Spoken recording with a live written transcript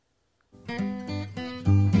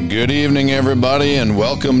Good evening, everybody, and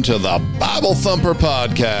welcome to the Bible Thumper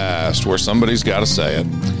Podcast, where somebody's got to say it.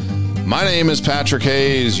 My name is Patrick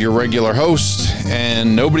Hayes, your regular host,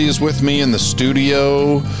 and nobody is with me in the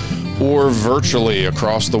studio or virtually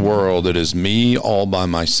across the world. It is me all by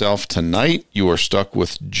myself tonight. You are stuck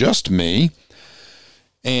with just me,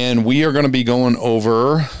 and we are going to be going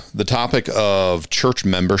over the topic of church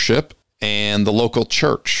membership and the local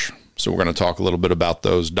church. So we're going to talk a little bit about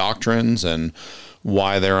those doctrines and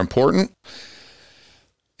why they're important.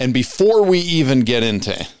 And before we even get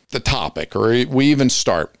into the topic or we even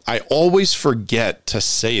start, I always forget to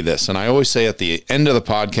say this. And I always say at the end of the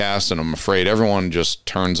podcast, and I'm afraid everyone just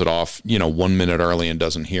turns it off, 1 minute early and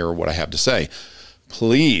doesn't hear what I have to say.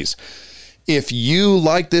 Please, if you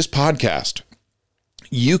like this podcast,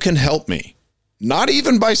 you can help me. Not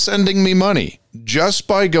even by sending me money, just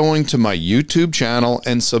by going to my YouTube channel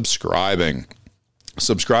and subscribing.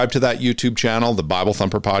 Subscribe to that YouTube channel, the Bible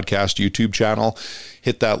Thumper Podcast YouTube channel.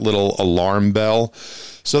 Hit that little alarm bell.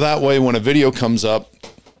 So that way, when a video comes up,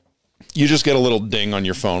 you just get a little ding on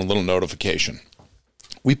your phone, a little notification.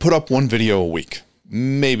 We put up one video a week,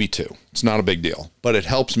 maybe two. It's not a big deal, but it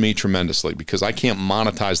helps me tremendously because I can't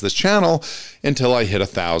monetize this channel until I hit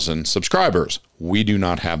 1,000 subscribers. We do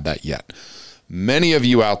not have that yet. Many of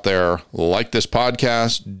you out there like this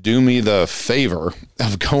podcast. Do me the favor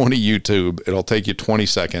of going to YouTube. It'll take you 20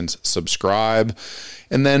 seconds. Subscribe.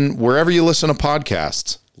 And then wherever you listen to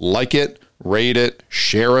podcasts, like it, rate it,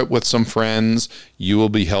 share it with some friends. You will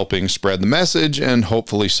be helping spread the message, and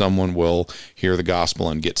hopefully someone will hear the gospel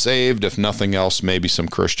and get saved. If nothing else, maybe some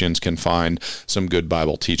Christians can find some good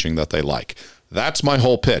Bible teaching that they like. That's my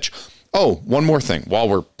whole pitch. Oh, one more thing while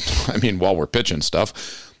we're pitching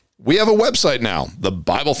stuff. We have a website now, the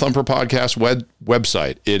Bible Thumper Podcast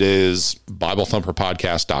website. It is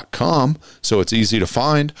BibleThumperPodcast.com, so it's easy to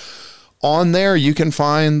find. On there, you can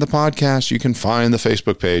find the podcast, you can find the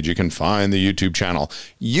Facebook page, you can find the YouTube channel.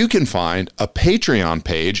 You can find a Patreon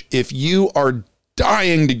page if you are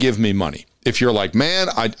dying to give me money. If you're like, man,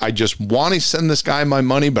 I just want to send this guy my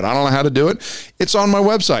money, but I don't know how to do it. It's on my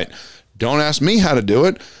website. Don't ask me how to do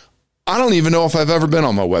it. I don't even know if I've ever been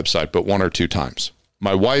on my website, but 1 or 2 times.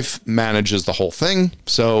 My wife manages the whole thing,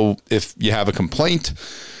 so if you have a complaint,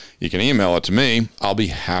 you can email it to me. I'll be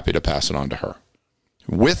happy to pass it on to her.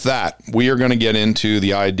 With that, we are going to get into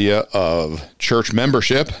the idea of church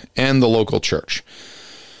membership and the local church.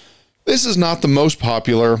 This is not the most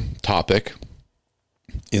popular topic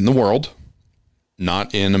in the world,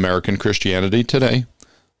 not in American Christianity today,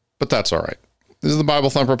 but that's all right. This is the Bible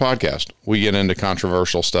Thumper Podcast. We get into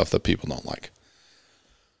controversial stuff that people don't like.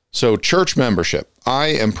 So church membership, I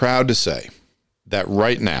am proud to say that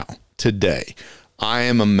right now, today, I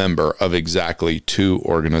am a member of exactly 2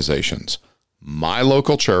 organizations, my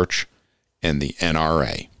local church and the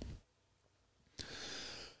NRA.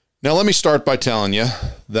 Now, let me start by telling you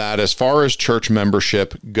that as far as church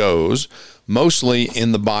membership goes, mostly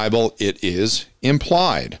in the Bible, it is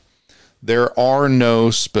implied. There are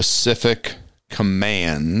no specific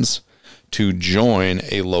commands to join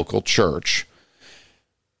a local church.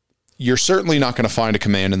 You're certainly not going to find a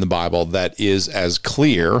command in the Bible that is as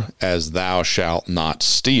clear as thou shalt not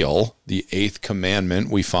steal, the 8th commandment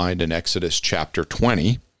we find in Exodus chapter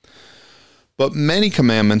 20. But many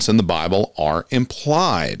commandments in the Bible are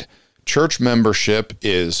implied. Church membership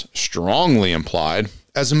is strongly implied.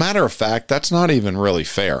 As a matter of fact, that's not even really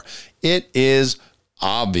fair. It is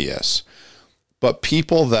obvious. But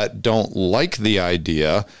people that don't like the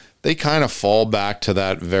idea, they kind of fall back to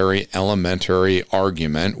that very elementary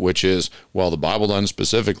argument, which is, well, the Bible doesn't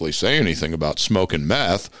specifically say anything about smoking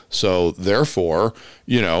meth, so therefore,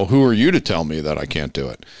 who are you to tell me that I can't do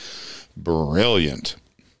it? Brilliant.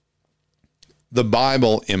 The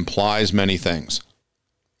Bible implies many things.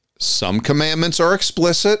 Some commandments are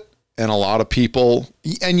explicit, and a lot of people,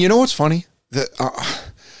 and you know what's funny?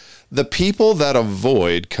 The people that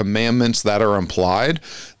avoid commandments that are implied,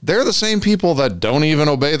 they're the same people that don't even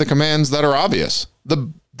obey the commands that are obvious.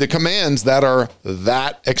 The commands that are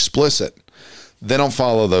that explicit, they don't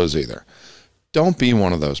follow those either. Don't be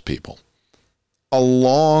one of those people.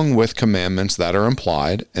 Along with commandments that are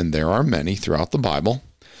implied, and there are many throughout the Bible,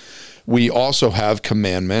 we also have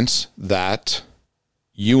commandments that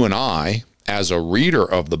you and I, as a reader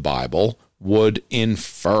of the Bible, would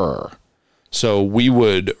infer. So we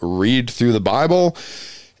would read through the Bible,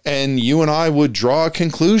 and you and I would draw a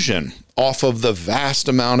conclusion off of the vast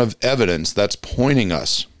amount of evidence that's pointing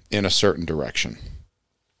us in a certain direction.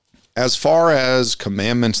 As far as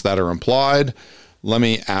commandments that are implied, let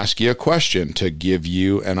me ask you a question to give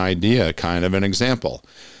you an idea, kind of an example.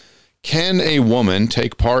 Can a woman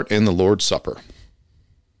take part in the Lord's Supper?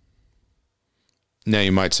 Now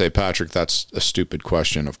you might say, Patrick, that's a stupid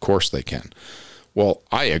question. Of course they can. Well,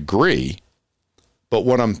 I agree. But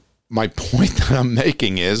my point that I'm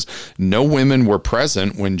making is no women were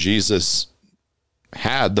present when Jesus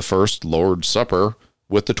had the first Lord's Supper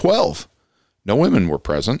with the 12. No women were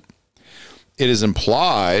present. It is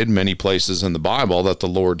implied many places in the Bible that the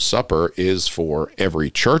Lord's Supper is for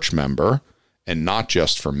every church member and not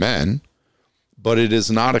just for men, but it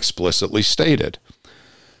is not explicitly stated.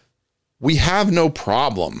 We have no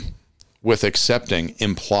problem with accepting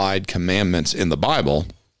implied commandments in the Bible.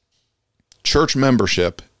 Church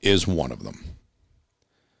membership is one of them.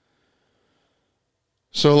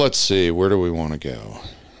 So let's see, where do we want to go?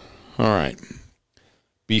 All right.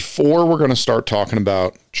 Before we're going to start talking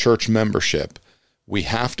about church membership, we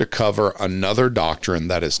have to cover another doctrine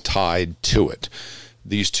that is tied to it.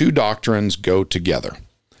 These two doctrines go together.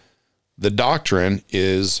 The doctrine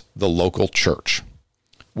is the local church.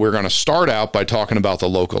 We're going to start out by talking about the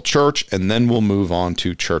local church, and then we'll move on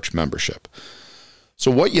to church membership. So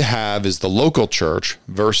what you have is the local church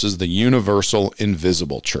versus the universal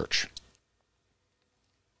invisible church.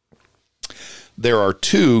 There are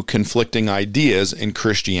two conflicting ideas in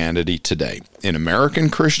Christianity today. In American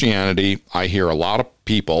Christianity, I hear a lot of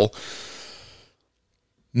people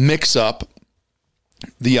mix up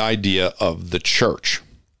the idea of the church.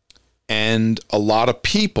 And a lot of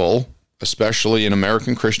people, especially in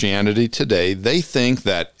American Christianity today, they think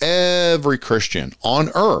that every Christian on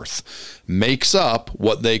earth makes up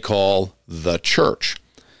what they call the church.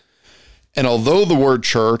 And although the word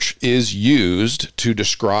church is used to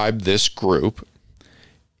describe this group,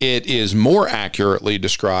 it is more accurately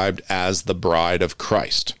described as the bride of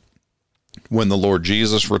Christ. When the Lord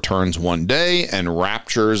Jesus returns one day and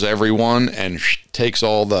raptures everyone and takes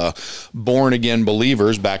all the born-again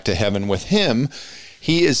believers back to heaven with him,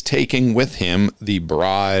 he is taking with him the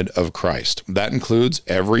bride of Christ. That includes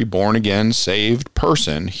every born-again saved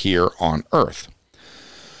person here on earth.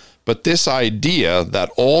 But this idea that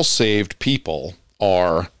all saved people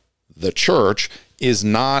are the church is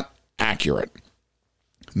not accurate.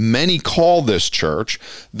 Many call this church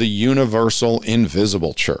the universal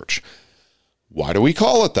invisible church. Why do we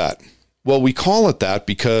call it that? Well, we call it that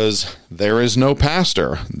because there is no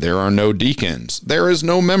pastor, there are no deacons, there is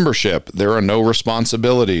no membership, there are no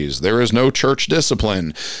responsibilities, there is no church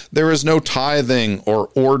discipline, there is no tithing or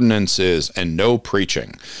ordinances, and no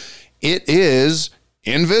preaching. It is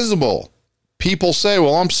invisible. People say,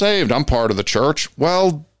 well, I'm saved, I'm part of the church.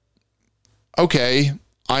 Well, okay,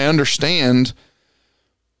 I understand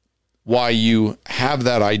why you have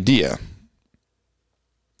that idea.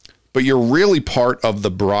 But you're really part of the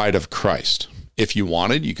bride of Christ. If you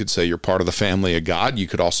wanted, you could say you're part of the family of God. You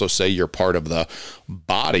could also say you're part of the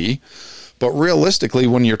body. But realistically,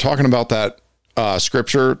 when you're talking about that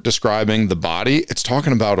scripture describing the body, it's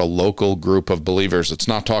talking about a local group of believers. It's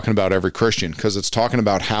not talking about every Christian, because it's talking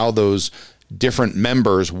about how those different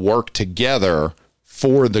members work together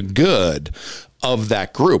for the good of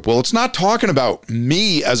that group. Well, it's not talking about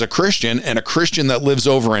me as a Christian and a Christian that lives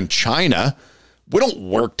over in China. We don't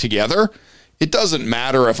work together. It doesn't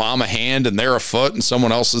matter if I'm a hand and they're a foot and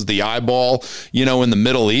someone else is the eyeball, in the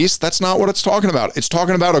Middle East. That's not what it's talking about. It's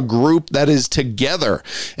talking about a group that is together,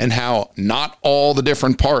 and how not all the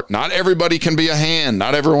different parts, not everybody can be a hand,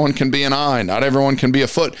 not everyone can be an eye, not everyone can be a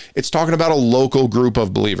foot. It's talking about a local group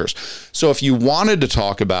of believers. So if you wanted to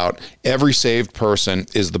talk about every saved person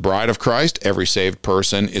is the bride of Christ, every saved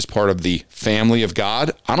person is part of the family of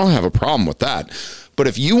God, I don't have a problem with that. But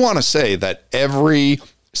if you want to say that every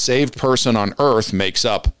saved person on earth makes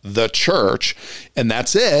up the church, and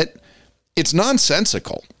that's it, it's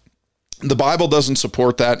nonsensical. The Bible doesn't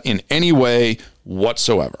support that in any way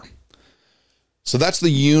whatsoever. So that's the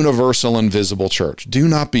universal invisible church. Do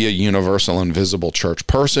not be a universal invisible church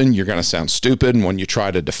person. You're going to sound stupid. And when you try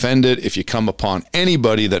to defend it, if you come upon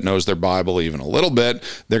anybody that knows their Bible even a little bit,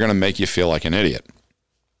 they're going to make you feel like an idiot.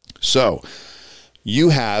 So you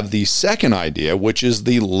have the second idea, which is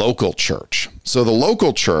the local church. So the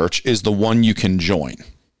local church is the one you can join.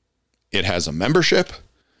 It has a membership.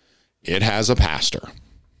 It has a pastor.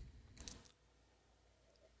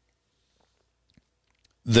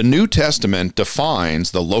 The New Testament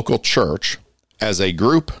defines the local church as a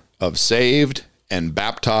group of saved and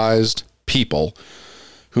baptized people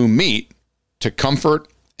who meet to comfort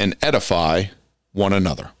and edify one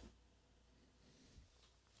another.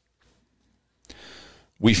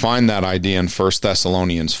 We find that idea in 1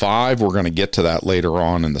 Thessalonians 5. We're going to get to that later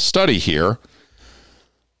on in the study here.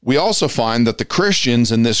 We also find that the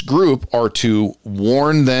Christians in this group are to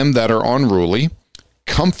warn them that are unruly,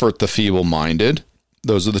 comfort the feeble-minded,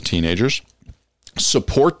 those are the teenagers,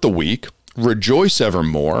 support the weak, rejoice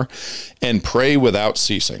evermore, and pray without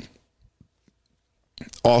ceasing.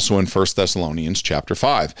 Also in 1 Thessalonians chapter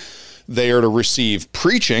 5. They are to receive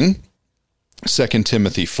preaching, 2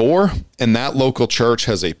 Timothy 4, and that local church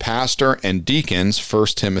has a pastor and deacons, 1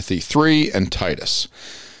 Timothy 3, and Titus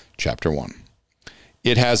chapter 1.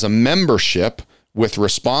 It has a membership with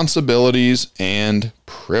responsibilities and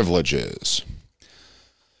privileges.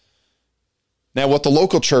 Now, what the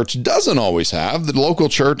local church doesn't always have, the local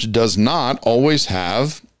church does not always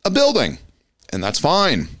have a building, and that's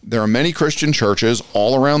fine. There are many Christian churches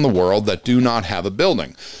all around the world that do not have a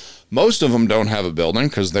building. Most of them don't have a building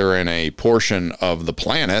because they're in a portion of the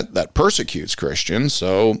planet that persecutes Christians,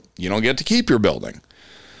 so you don't get to keep your building.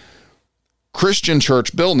 Christian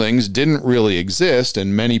church buildings didn't really exist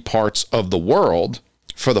in many parts of the world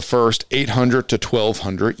for the first 800 to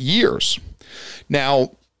 1200 years.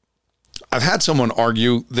 Now, I've had someone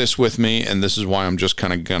argue this with me, and this is why I'm just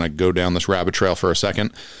kind of going to go down this rabbit trail for a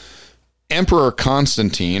second. Emperor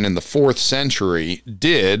Constantine in the 4th century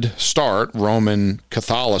did start Roman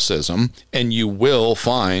Catholicism, and you will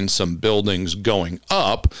find some buildings going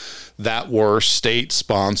up that were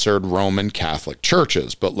state-sponsored Roman Catholic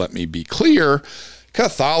churches. But let me be clear,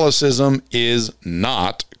 Catholicism is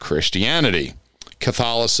not Christianity.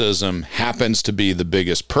 Catholicism happens to be the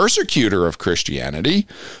biggest persecutor of Christianity,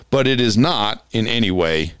 but it is not in any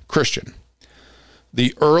way Christian.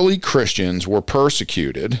 The early Christians were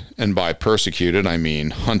persecuted, and by persecuted I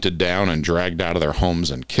mean hunted down and dragged out of their homes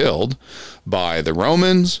and killed, by the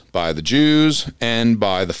Romans, by the Jews, and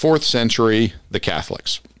by the 4th century, the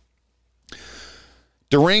Catholics.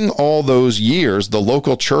 During all those years, the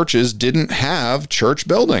local churches didn't have church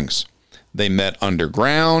buildings. They met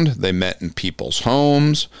underground, they met in people's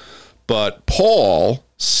homes, but Paul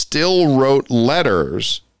still wrote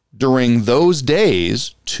letters during those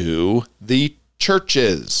days to the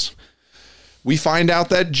churches. We find out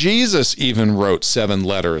that Jesus even wrote 7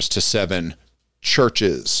 letters to 7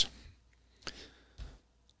 churches.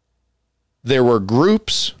 There were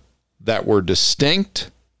groups that were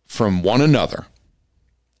distinct from one another.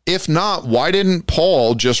 If not, why didn't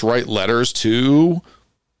Paul just write letters to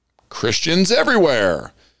Christians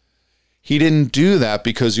everywhere? He didn't do that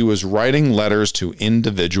because he was writing letters to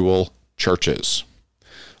individual churches,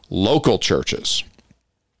 local churches.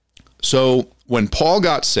 So when Paul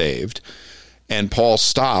got saved and Paul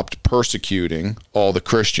stopped persecuting all the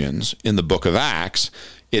Christians in the book of Acts,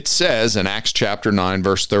 it says in Acts chapter 9,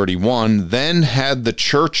 verse 31, then had the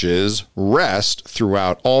churches rest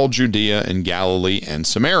throughout all Judea and Galilee and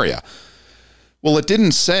Samaria. Well, it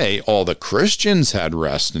didn't say all the Christians had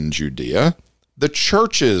rest in Judea. The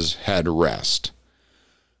churches had rest.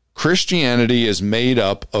 Christianity is made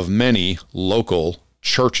up of many local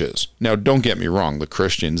churches. Now, don't get me wrong. The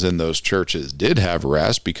Christians in those churches did have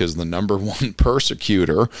rest because the number one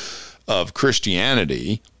persecutor of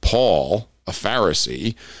Christianity, Paul, a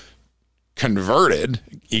Pharisee, converted.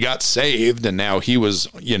 He got saved, and now he was,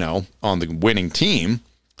 on the winning team.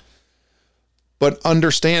 But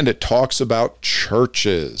understand, it talks about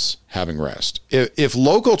churches having rest. If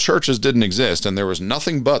local churches didn't exist and there was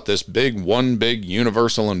nothing but this one big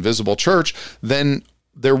universal invisible church, then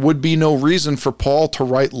there would be no reason for Paul to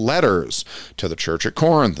write letters to the church at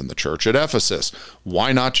Corinth and the church at Ephesus.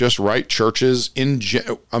 Why not just write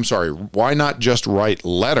why not just write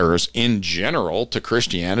letters in general to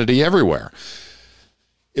Christianity everywhere?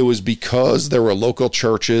 It was because there were local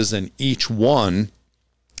churches and each one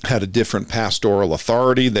had a different pastoral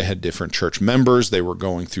authority. They had different church members. They were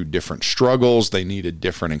going through different struggles. They needed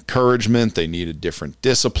different encouragement. They needed different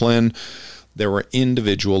discipline. There were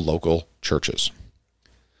individual local churches.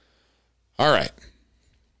 All right.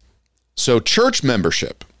 So church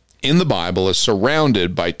membership in the Bible is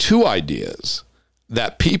surrounded by 2 ideas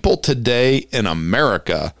that people today in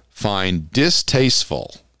America find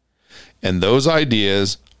distasteful. And those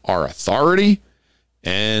ideas are authority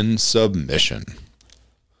and submission.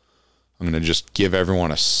 I'm going to just give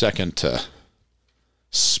everyone a second to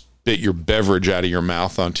spit your beverage out of your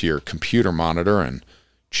mouth onto your computer monitor and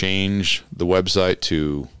change the website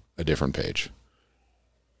to a different page.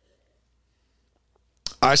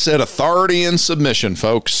 I said authority and submission,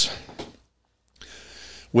 folks.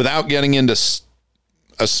 Without getting into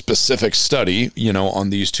a specific study,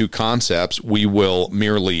 on these 2 concepts, we will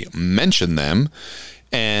merely mention them,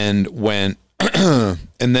 and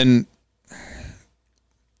then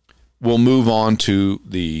we'll move on to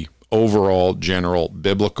the overall general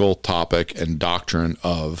biblical topic and doctrine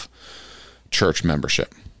of church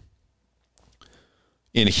membership.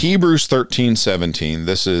 In Hebrews 13:17,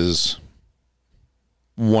 this is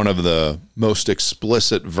one of the most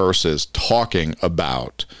explicit verses talking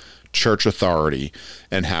about church authority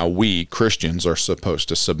and how we Christians are supposed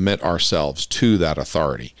to submit ourselves to that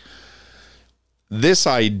authority. This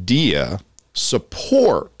idea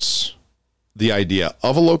supports the idea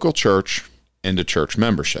of a local church and a church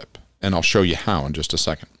membership, and I'll show you how in just a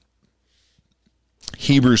second.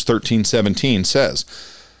 Hebrews 13:17 says,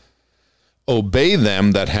 "Obey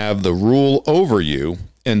them that have the rule over you,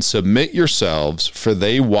 and submit yourselves, for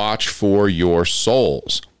they watch for your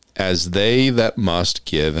souls, as they that must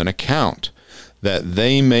give an account, that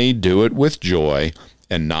they may do it with joy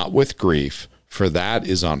and not with grief, for that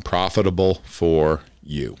is unprofitable for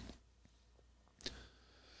you."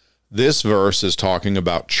 This verse is talking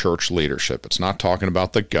about church leadership. It's not talking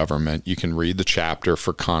about the government. You can read the chapter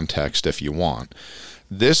for context if you want.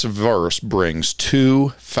 This verse brings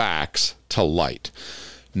two facts to light.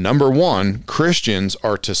 Number one, Christians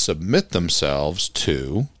are to submit themselves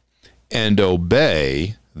to and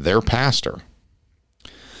obey their pastor.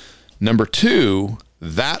 Number two,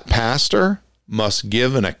 that pastor must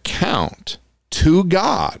give an account to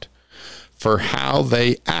God for how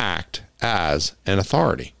they act as an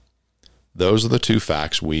authority. Those are the two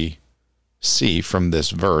facts we see from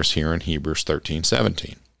this verse here in Hebrews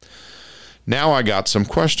 13:17. Now I got some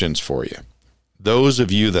questions for you. Those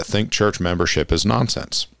of you that think church membership is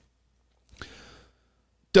nonsense.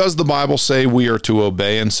 Does the Bible say we are to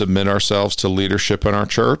obey and submit ourselves to leadership in our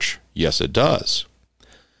church? Yes, it does.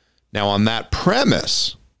 Now, on that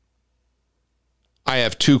premise, I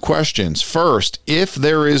have two questions. First, if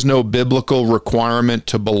there is no biblical requirement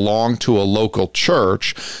to belong to a local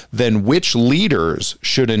church, then which leaders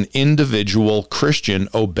should an individual Christian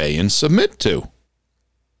obey and submit to?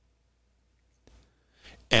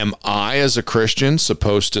 Am I, as a Christian,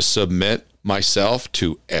 supposed to submit myself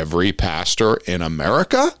to every pastor in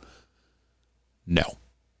America? No.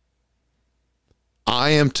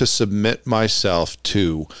 I am to submit myself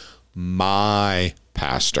to my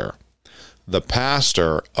pastor, the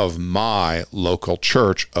pastor of my local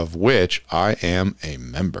church, of which I am a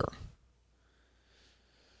member.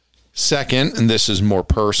 Second, and this is more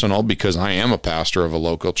personal because I am a pastor of a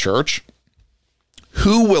local church,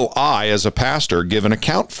 who will I, as a pastor, give an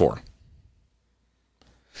account for?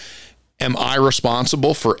 Am I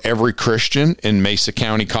responsible for every Christian in Mesa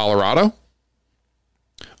County, Colorado?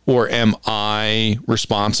 Or am I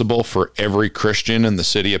responsible for every Christian in the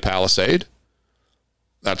city of Palisade?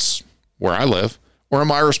 That's where I live. Or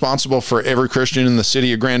am I responsible for every Christian in the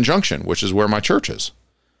city of Grand Junction, which is where my church is?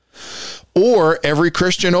 Or every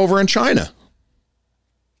Christian over in China?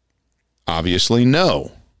 Obviously,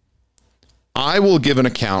 no. I will give an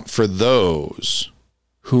account for those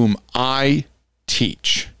whom I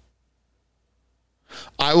teach.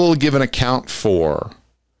 I will give an account for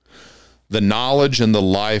the knowledge and the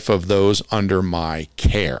life of those under my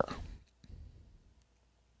care.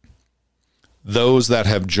 Those that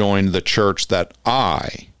have joined the church that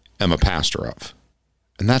I am a pastor of.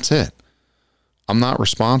 And that's it. I'm not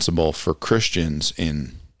responsible for Christians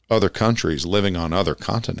in other countries living on other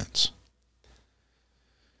continents.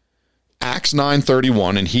 Acts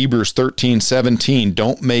 9:31 and Hebrews 13:17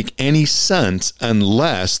 don't make any sense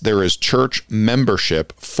unless there is church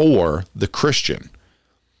membership for the Christian.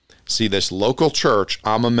 See, this local church,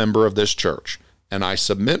 I'm a member of this church, and I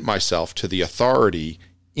submit myself to the authority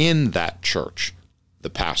in that church,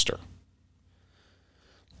 the pastor.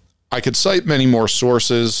 I could cite many more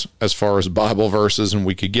sources as far as Bible verses, and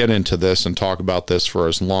we could get into this and talk about this for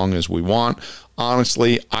as long as we want.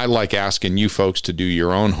 Honestly, I like asking you folks to do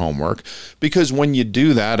your own homework, because when you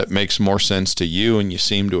do that, it makes more sense to you and you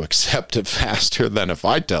seem to accept it faster than if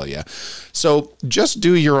I tell you. So just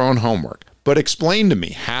do your own homework, but explain to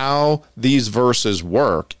me how these verses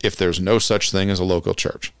work if there's no such thing as a local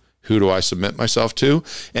church. Who do I submit myself to?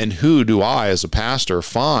 And who do I, as a pastor,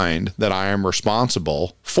 find that I am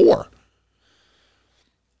responsible for?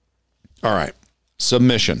 All right.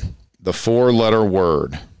 Submission, the four-letter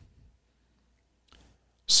word.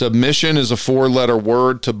 Submission is a four-letter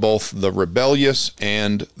word to both the rebellious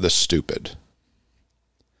and the stupid.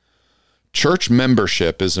 Church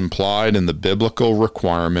membership is implied in the biblical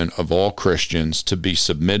requirement of all Christians to be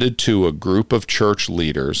submitted to a group of church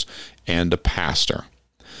leaders and a pastor.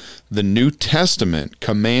 The New Testament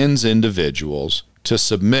commands individuals to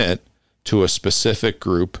submit to a specific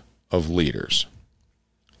group of leaders.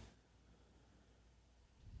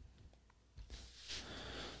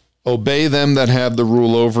 Obey them that have the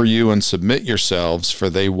rule over you and submit yourselves, for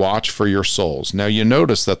they watch for your souls. Now you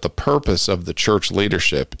notice that the purpose of the church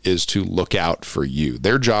leadership is to look out for you.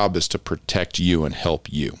 Their job is to protect you and help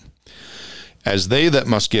you. As they that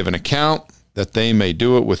must give an account, that they may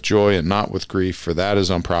do it with joy and not with grief, for that is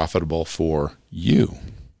unprofitable for you.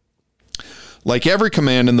 Like every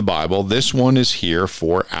command in the Bible, this one is here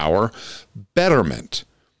for our betterment.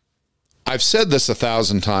 I've said this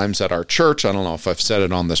 1,000 times at our church. I don't know if I've said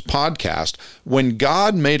it on this podcast. When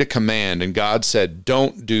God made a command and God said,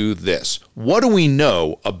 don't do this, what do we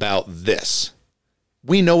know about this?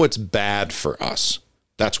 We know it's bad for us.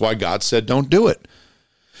 That's why God said, don't do it.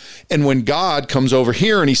 And when God comes over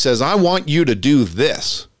here and he says, I want you to do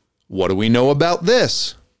this, what do we know about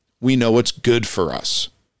this? We know it's good for us.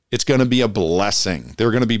 It's going to be a blessing. There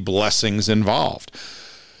are going to be blessings involved.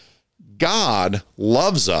 God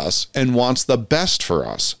loves us and wants the best for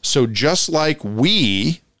us. So just like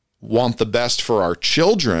we want the best for our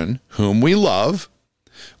children, whom we love,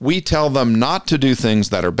 we tell them not to do things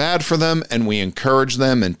that are bad for them, and we encourage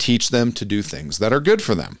them and teach them to do things that are good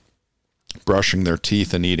for them. Brushing their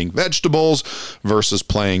teeth and eating vegetables versus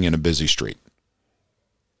playing in a busy street.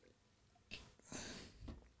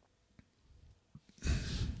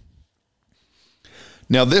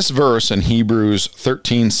 Now, this verse in Hebrews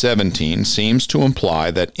 13:17 seems to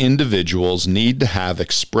imply that individuals need to have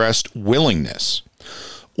expressed willingness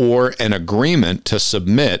or an agreement to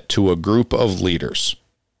submit to a group of leaders.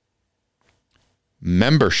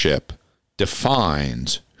 Membership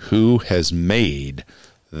defines who has made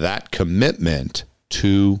that commitment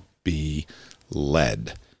to be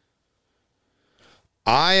led.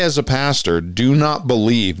 I, as a pastor, do not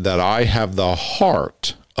believe that I have the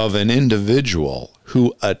heart of an individual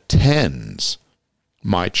who attends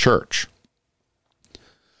my church,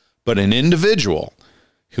 but an individual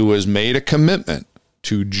who has made a commitment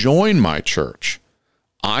to join my church.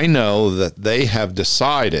 I know that they have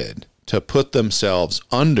decided to put themselves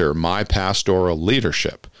under my pastoral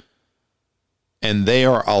leadership, and they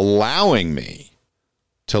are allowing me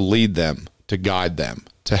to lead them, to guide them,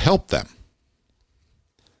 to help them.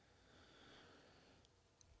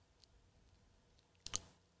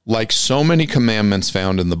 Like so many commandments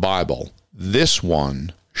found in the Bible, this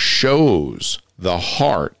one shows the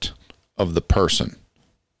heart of the person.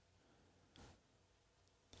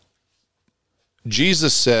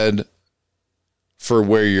 Jesus said, "For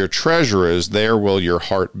where your treasure is, there will your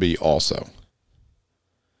heart be also."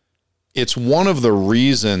 It's one of the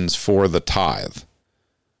reasons for the tithe.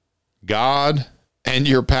 God and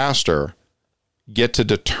your pastor get to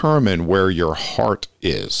determine where your heart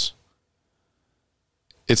is.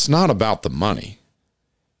 It's not about the money.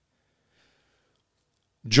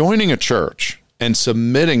 Joining a church and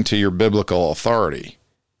submitting to your biblical authority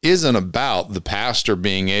isn't about the pastor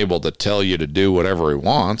being able to tell you to do whatever he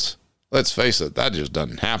wants. Let's face it, that just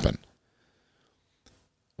doesn't happen.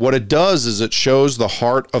 What it does is it shows the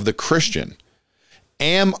heart of the Christian.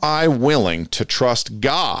 Am I willing to trust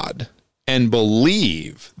God and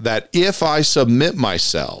believe that if I submit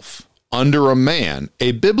myself under a man,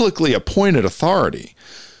 a biblically appointed authority,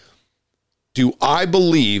 do I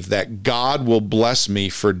believe that God will bless me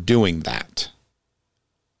for doing that?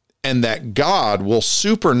 And that God will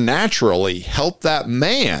supernaturally help that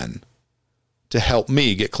man to help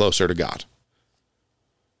me get closer to God?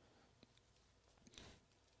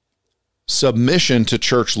 Submission to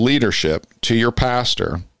church leadership, to your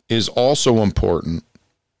pastor, is also important.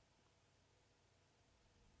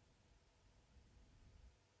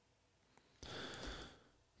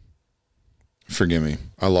 Forgive me,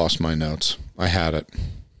 I lost my notes. I had it.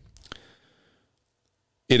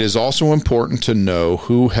 It is also important to know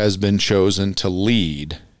who has been chosen to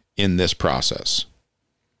lead in this process.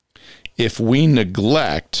 If we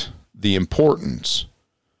neglect the importance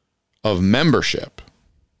of membership,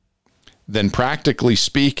 then practically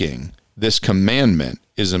speaking, this commandment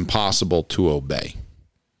is impossible to obey.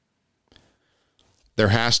 There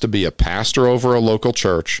has to be a pastor over a local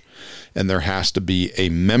church, and there has to be a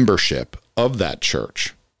membership of that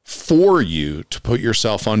church for you to put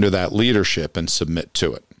yourself under that leadership and submit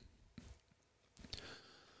to it.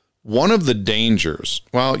 One of the dangers,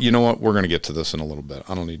 well, you know what? We're going to get to this in a little bit.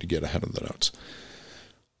 I don't need to get ahead of the notes.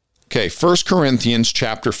 Okay, 1 Corinthians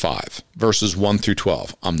chapter 5, verses 1 through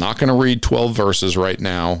 12. I'm not going to read 12 verses right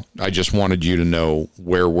now. I just wanted you to know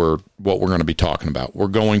what we're going to be talking about. We're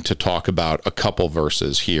going to talk about a couple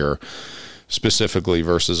verses here, specifically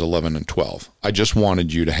verses 11 and 12. I just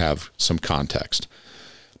wanted you to have some context.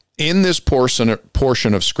 In this portion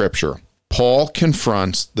of Scripture, Paul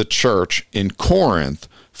confronts the church in Corinth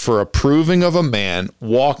for approving of a man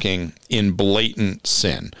walking in blatant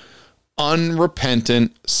sin,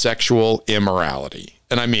 unrepentant sexual immorality.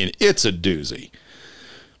 And I mean, it's a doozy.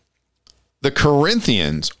 The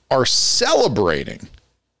Corinthians are celebrating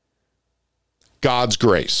God's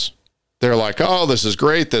grace. They're like, oh, this is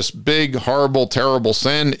great, this big, horrible, terrible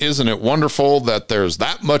sin. Isn't it wonderful that there's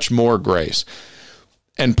that much more grace?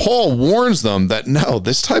 And Paul warns them that no,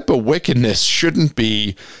 this type of wickedness shouldn't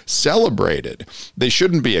be celebrated. They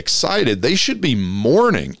shouldn't be excited. They should be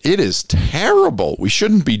mourning. It is terrible. We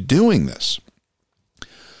shouldn't be doing this.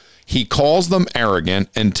 He calls them arrogant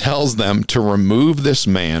and tells them to remove this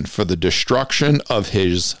man for the destruction of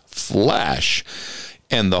his flesh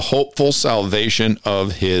and the hopeful salvation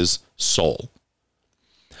of his soul.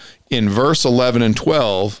 In verse 11 and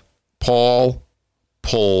 12, Paul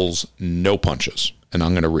pulls no punches, and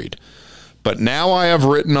I'm going to read. But now I have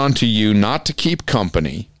written unto you not to keep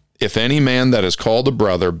company, if any man that is called a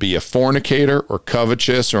brother be a fornicator or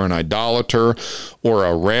covetous or an idolater or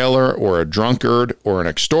a railer or a drunkard or an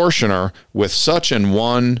extortioner, with such an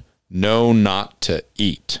one know not to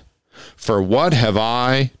eat. For what have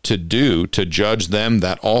I to do to judge them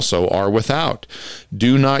that also are without?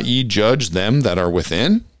 Do not ye judge them that are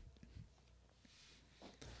within?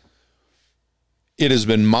 It has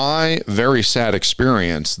been my very sad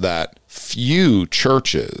experience that few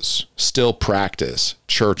churches still practice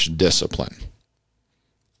church discipline.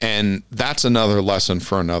 And that's another lesson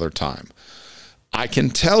for another time. I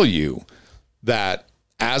can tell you that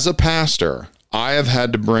as a pastor, I have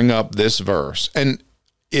had to bring up this verse. And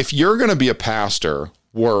if you're going to be a pastor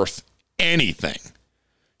worth anything,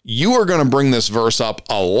 you are going to bring this verse up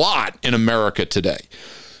a lot in America today,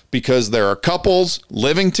 because there are couples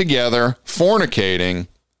living together, fornicating.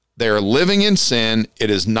 They're living in sin. It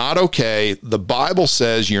is not okay. The Bible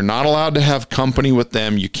says you're not allowed to have company with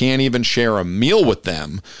them. You can't even share a meal with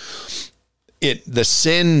them. The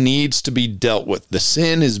sin needs to be dealt with. The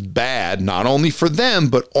sin is bad, not only for them,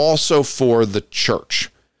 but also for the church.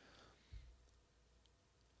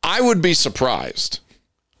 I would be surprised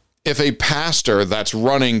if a pastor that's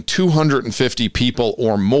running 250 people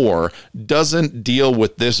or more doesn't deal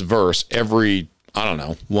with this verse every,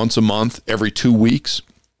 once a month, every 2 weeks.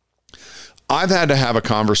 I've had to have a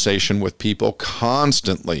conversation with people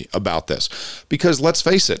constantly about this, because let's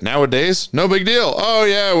face it, nowadays, no big deal. Oh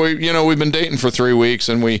yeah, we've been dating for 3 weeks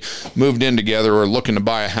and we moved in together or looking to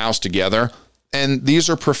buy a house together. And these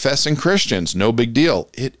are professing Christians. No big deal.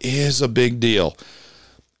 It is a big deal.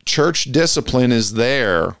 Church discipline is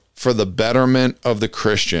there for the betterment of the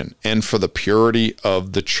Christian and for the purity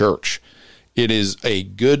of the church. It is a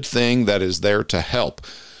good thing that is there to help.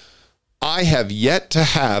 I have yet to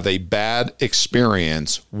have a bad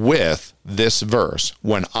experience with this verse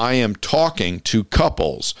when I am talking to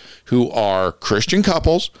couples who are Christian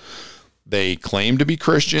couples. They claim to be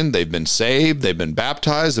Christian. They've been saved. They've been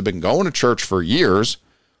baptized. They've been going to church for years.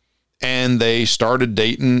 And they started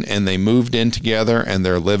dating and they moved in together and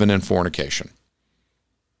they're living in fornication.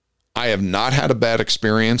 I have not had a bad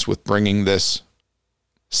experience with bringing this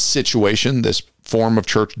situation, this form of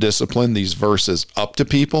church discipline, these verses up to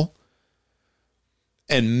people.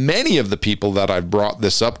 And many of the people that I've brought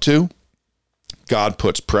this up to, God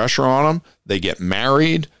puts pressure on them. They get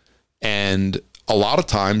married, and a lot of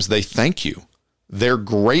times they thank you. They're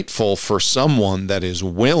grateful for someone that is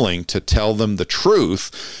willing to tell them the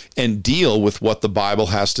truth and deal with what the Bible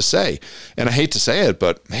has to say. And I hate to say it,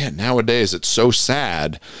 but man, nowadays it's so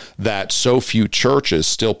sad that so few churches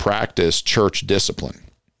still practice church discipline.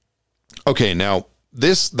 Okay, now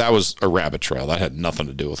that was a rabbit trail. That had nothing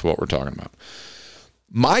to do with what we're talking about.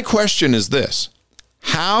 My question is this: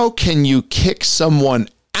 how can you kick someone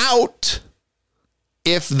out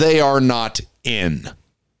if they are not in?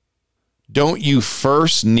 Don't you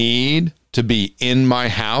first need to be in my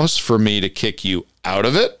house for me to kick you out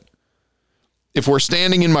of it? If we're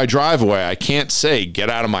standing in my driveway, I can't say, get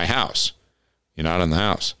out of my house. You're not in the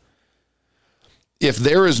house. If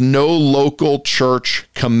there is no local church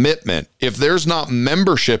commitment, if there's not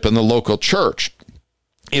membership in the local church,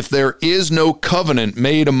 if there is no covenant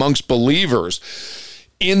made amongst believers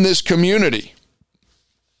in this community,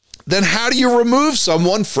 then how do you remove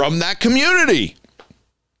someone from that community?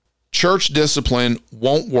 Church discipline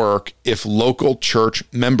won't work if local church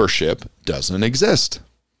membership doesn't exist.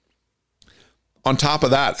 On top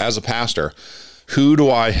of that, as a pastor, who do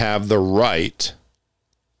I have the right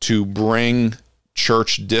to bring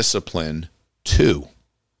church discipline to?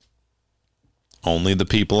 Only the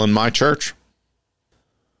people in my church.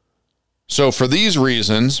 So for these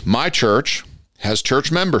reasons, my church has church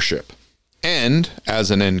membership. And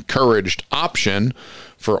as an encouraged option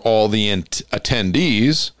for all the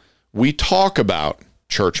attendees, we talk about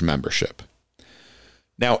church membership.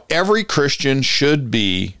 Now, every Christian should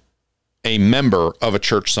be a member of a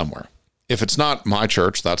church somewhere. If it's not my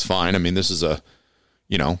church, that's fine. I mean, this is a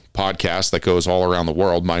podcast that goes all around the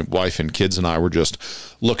world. My wife and kids and I were just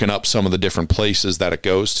looking up some of the different places that it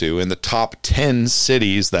goes to. In the top 10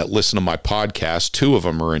 cities that listen to my podcast, 2 of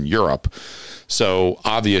them are in Europe. So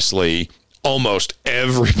obviously, almost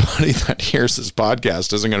everybody that hears this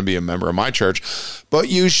podcast isn't going to be a member of my church, but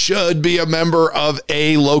you should be a member of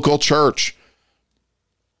a local church.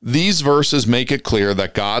 These verses make it clear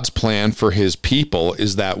that God's plan for his people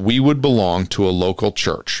is that we would belong to a local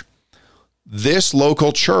church. This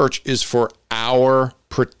local church is for our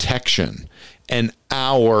protection and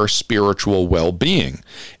our spiritual well-being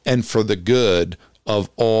and for the good of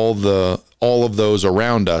all of those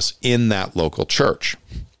around us in that local church.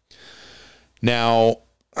 Now,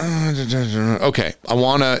 okay, I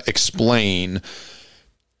want to explain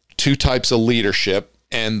two types of leadership.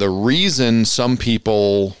 And the reason some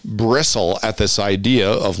people bristle at this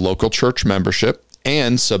idea of local church membership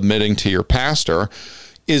and submitting to your pastor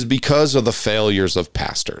is because of the failures of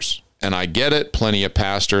pastors. And I get it. Plenty of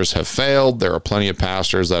pastors have failed. There are plenty of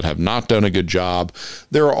pastors that have not done a good job.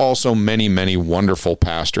 There are also many, many wonderful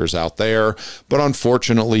pastors out there, but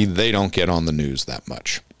unfortunately, they don't get on the news that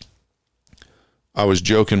much. I was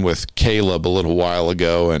joking with Caleb a little while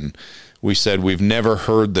ago, and we said we've never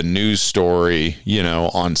heard the news story,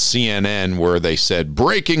 on CNN where they said,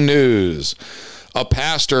 breaking news, a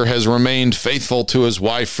pastor has remained faithful to his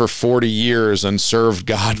wife for 40 years and served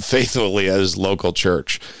God faithfully at his local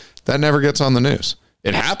church. That never gets on the news.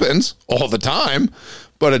 It happens all the time,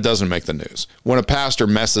 but it doesn't make the news. When a pastor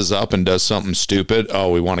messes up and does something stupid,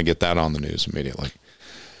 we want to get that on the news immediately.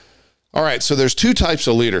 All right, so there's two types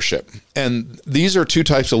of leadership, and these are two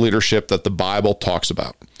types of leadership that the Bible talks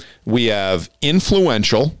about. We have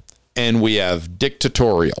influential and we have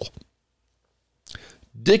dictatorial.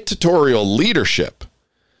 Dictatorial leadership,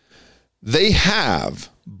 they have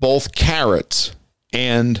both carrots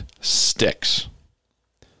and sticks.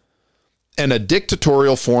 And a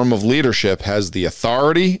dictatorial form of leadership has the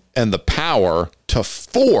authority and the power to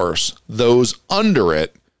force those under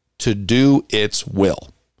it to do its will.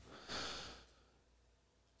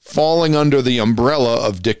 Falling under the umbrella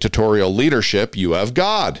of dictatorial leadership, you have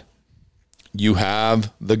God, you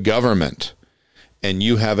have the government, and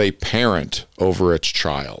you have a parent over its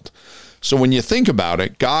child. So when you think about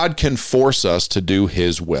it, God can force us to do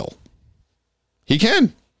his will. He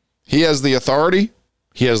can. He has the authority.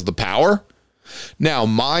 He has the power. Now,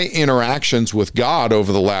 my interactions with God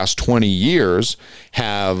over the last 20 years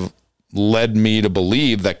have led me to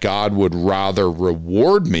believe that God would rather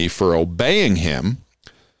reward me for obeying him.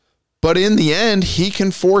 But in the end, he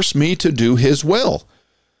can force me to do his will.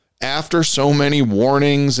 After so many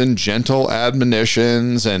warnings and gentle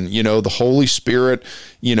admonitions and, the Holy Spirit,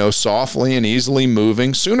 softly and easily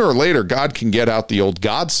moving, sooner or later, God can get out the old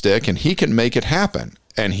God stick and he can make it happen.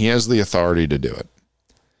 And he has the authority to do it.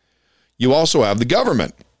 You also have the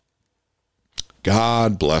government.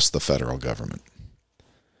 God bless the federal government.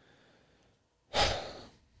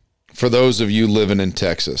 For those of you living in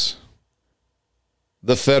Texas,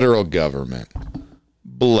 the federal government,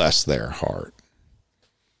 bless their heart.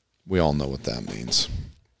 We all know what that means.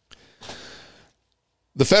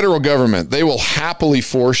 The federal government, they will happily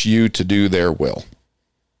force you to do their will.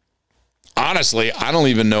 Honestly, I don't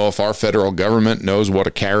even know if our federal government knows what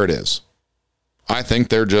a carrot is. I think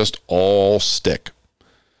they're just all stick.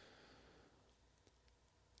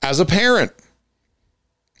 As a parent,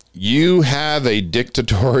 you have a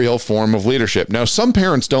dictatorial form of leadership. Now, some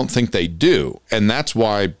parents don't think they do, and that's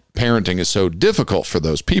why parenting is so difficult for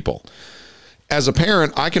those people. As a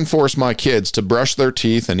parent, I can force my kids to brush their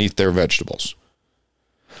teeth and eat their vegetables.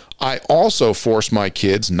 I also force my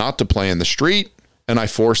kids not to play in the street, and I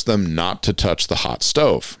force them not to touch the hot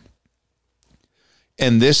stove.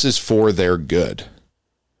 And this is for their good.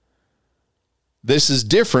 This is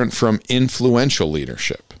different from influential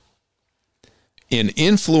leadership. In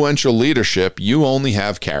influential leadership, you only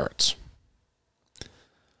have carrots.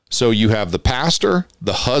 So you have the pastor,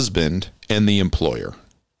 the husband, and the employer.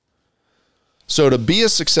 So to be a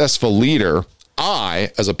successful leader,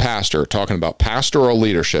 I, as a pastor, talking about pastoral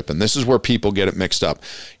leadership, and this is where people get it mixed up,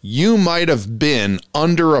 you might have been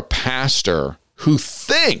under a pastor who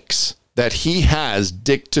thinks that he has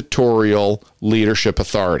dictatorial leadership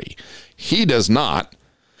authority. He does not.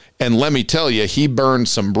 And let me tell you, he burned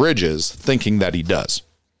some bridges thinking that he does.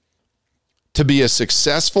 To be a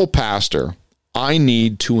successful pastor, I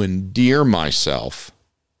need to endear myself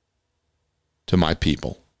to my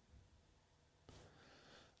people.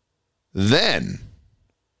 Then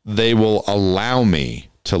they will allow me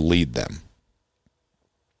to lead them.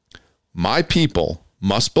 My people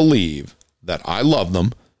must believe that I love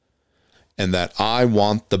them and that I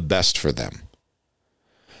want the best for them.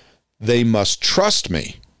 They must trust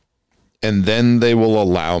me, and then they will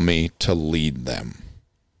allow me to lead them.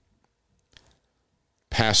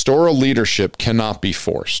 Pastoral leadership cannot be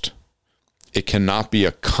forced. it cannot be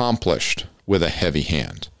accomplished with a heavy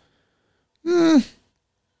hand.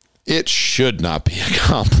 It should not be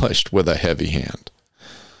accomplished with a heavy hand.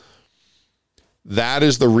 That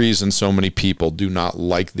is the reason so many people do not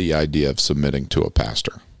like the idea of submitting to a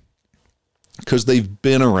pastor. Because they've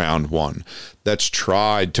been around one that's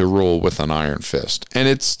tried to rule with an iron fist. And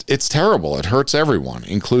it's terrible. It hurts everyone,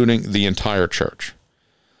 including the entire church.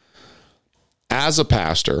 As a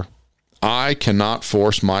pastor, I cannot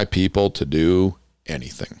force my people to do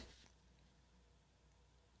anything.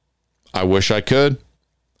 I wish I could.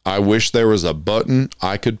 I wish there was a button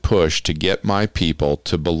I could push to get my people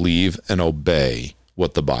to believe and obey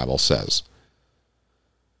what the Bible says.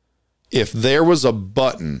 If there was a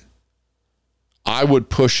button, I would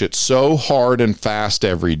push it so hard and fast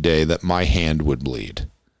every day that my hand would bleed.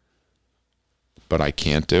 But I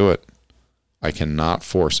can't do it. I cannot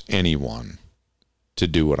force anyone to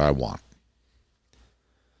do what I want.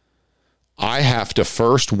 I have to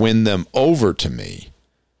first win them over to me,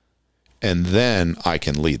 and then I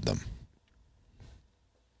can lead them.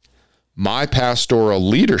 My pastoral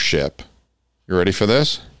leadership, you ready for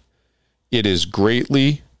this? It is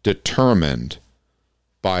greatly determined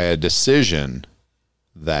by a decision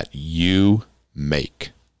that you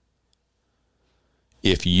make.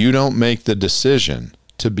 If you don't make the decision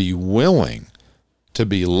to be willing to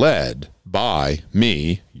be led by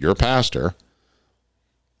me, your pastor,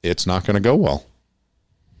 it's not going to go well.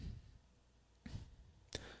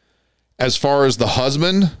 As far as the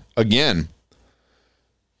husband, again,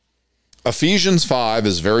 Ephesians 5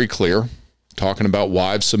 is very clear, talking about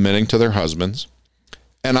wives submitting to their husbands.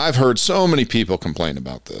 And I've heard so many people complain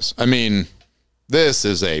about this. I mean, this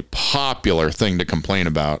is a popular thing to complain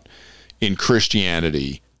about in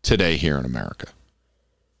Christianity today here in America.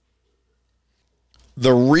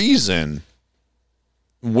 The reason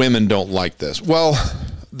women don't like this, well,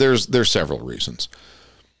 there's several reasons.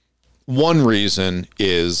 One reason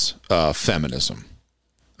is feminism.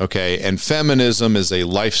 Okay, and feminism is a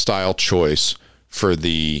lifestyle choice for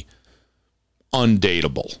the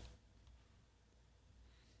undateable.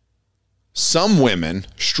 Some women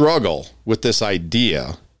struggle with this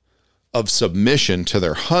idea of submission to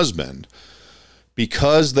their husband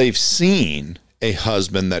because they've seen a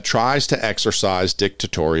husband that tries to exercise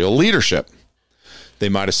dictatorial leadership. They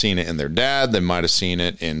might have seen it in their dad. They might have seen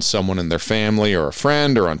it in someone in their family or a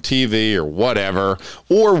friend or on TV or whatever.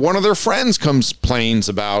 Or one of their friends complains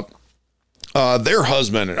about their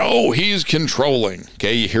husband and, oh, he's controlling.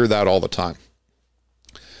 Okay, you hear that all the time.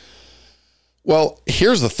 Well,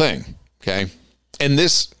 here's the thing, okay? And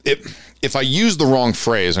this, if I use the wrong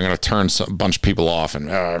phrase, I'm going to turn a bunch of people off and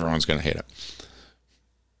everyone's going to hate it.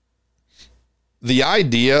 The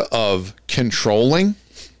idea of controlling,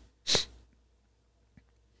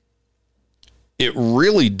 it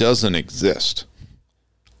really doesn't exist.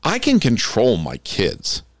 I can control my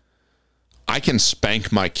kids. I can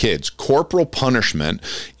spank my kids. Corporal punishment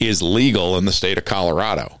is legal in the state of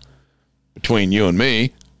Colorado. Between you and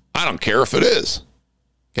me, I don't care if it is.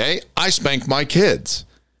 Okay? I spank my kids.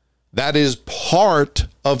 That is part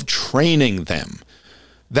of training them.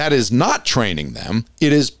 That is not training them.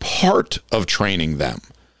 It is part of training them.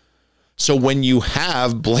 So when you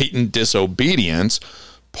have blatant disobedience,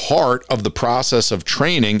 part of the process of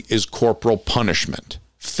training is corporal punishment,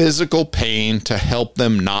 physical pain to help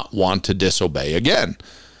them not want to disobey again.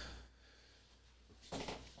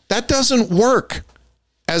 That doesn't work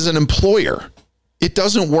as an employer. It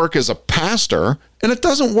doesn't work as a pastor, and it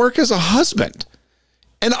doesn't work as a husband.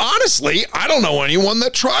 And honestly, I don't know anyone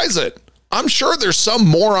that tries it. I'm sure there's some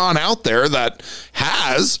moron out there that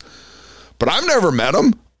has, but I've never met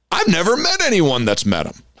him. I've never met anyone that's met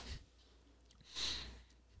him.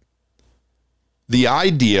 The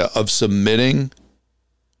idea of submitting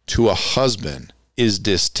to a husband is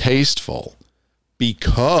distasteful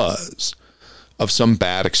because of some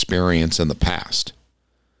bad experience in the past,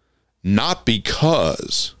 not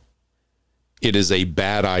because it is a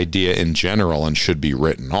bad idea in general and should be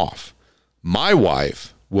written off. My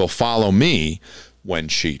wife will follow me when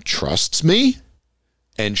she trusts me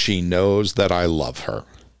and she knows that I love her.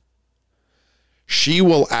 She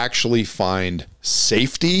will actually find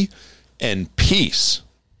safety and peace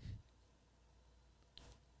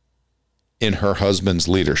in her husband's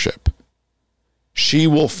leadership. She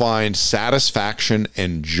will find satisfaction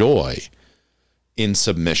and joy in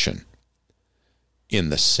submission, in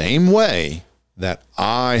the same way that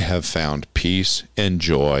I have found peace and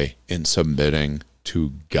joy in submitting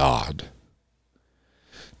to God.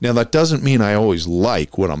 Now, that doesn't mean I always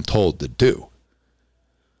like what I'm told to do.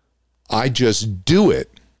 I just do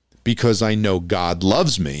it because I know God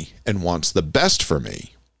loves me and wants the best for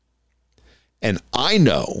me. And I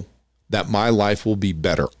know that my life will be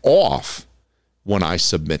better off when I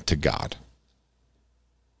submit to God.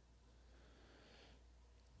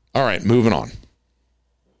 All right, moving on.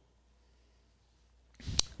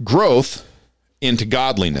 Growth into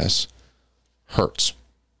godliness hurts.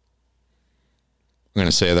 I'm going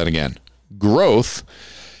to say that again. Growth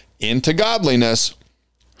into godliness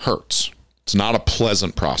hurts. It's not a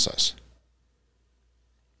pleasant process.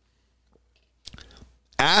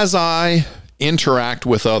 As I interact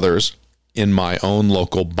with others in my own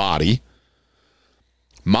local body,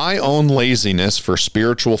 my own laziness for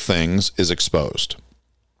spiritual things is exposed,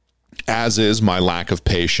 as is my lack of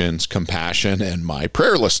patience, compassion, and my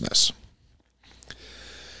prayerlessness.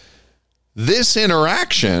 This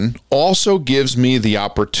interaction also gives me the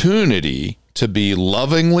opportunity to be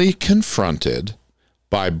lovingly confronted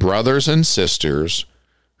by brothers and sisters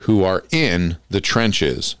who are in the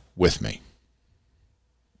trenches with me.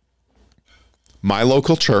 My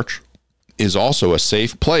local church is also a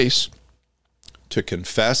safe place to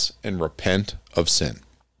confess and repent of sin.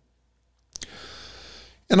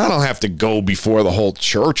 And I don't have to go before the whole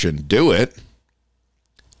church and do it.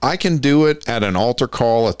 I can do it at an altar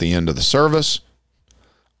call at the end of the service.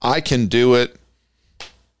 I can do it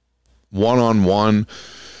one-on-one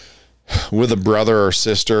with a brother or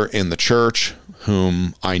sister in the church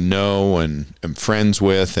whom I know and am friends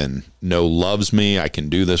with and know loves me. I can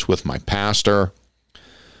do this with my pastor.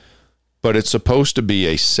 But it's supposed to be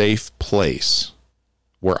a safe place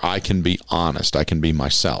where I can be honest. I can be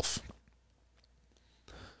myself.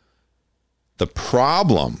 The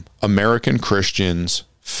problem American Christians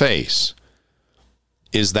face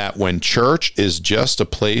is that when church is just a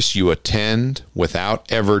place you attend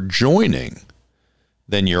without ever joining,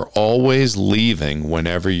 then you're always leaving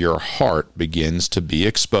whenever your heart begins to be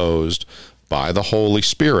exposed by the Holy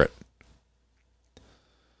Spirit.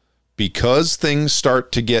 Because things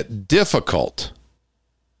start to get difficult,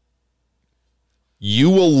 you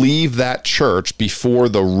will leave that church before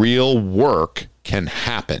the real work can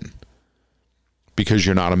happen because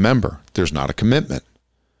you're not a member. There's not a commitment.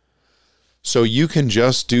 So you can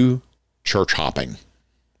just do church hopping.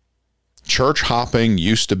 Church hopping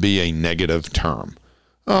used to be a negative term.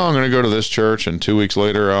 Oh, I'm going to go to this church, and 2 weeks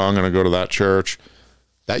later, I'm going to go to that church.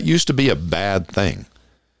 That used to be a bad thing.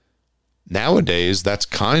 Nowadays, that's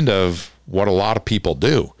kind of what a lot of people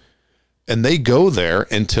do. And they go there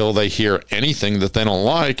until they hear anything that they don't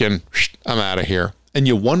like, and I'm out of here. And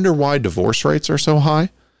you wonder why divorce rates are so high?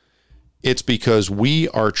 It's because we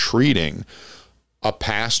are treating a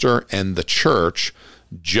pastor and the church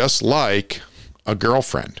just like a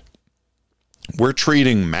girlfriend. We're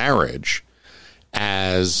treating marriage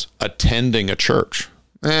as attending a church.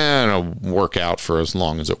 It'll work out for as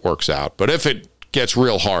long as it works out. But if it gets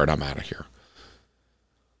real hard, I'm out of here.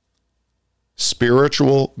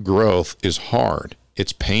 Spiritual growth is hard.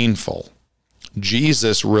 It's painful.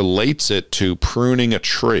 Jesus relates it to pruning a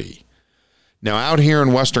tree. Now, out here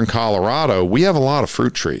in western Colorado, we have a lot of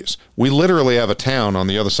fruit trees. We literally have a town on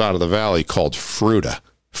the other side of the valley called Fruita,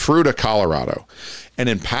 Colorado. And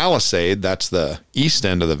in Palisade, that's the east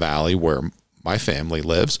end of the valley where my family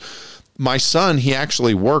lives. My son, he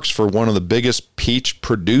actually works for one of the biggest peach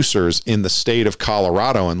producers in the state of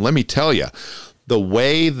Colorado. And let me tell you, the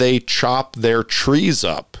way they chop their trees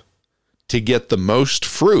up to get the most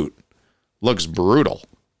fruit looks brutal.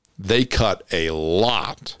 They cut a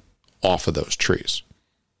lot off of those trees.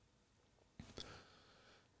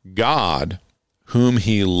 God, whom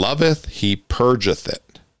he loveth, he purgeth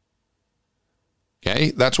it.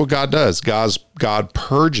 Okay, that's what God does. God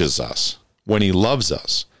purges us when he loves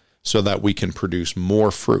us so that we can produce more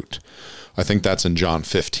fruit. I think that's in John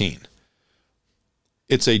 15.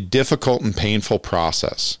 It's a difficult and painful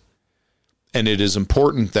process. And it is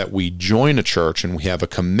important that we join a church and we have a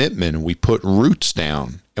commitment and we put roots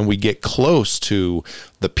down and we get close to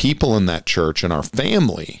the people in that church and our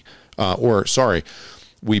family.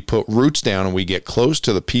 We put roots down and we get close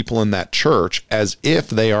to the people in that church as if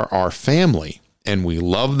they are our family. And we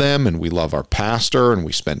love them and we love our pastor and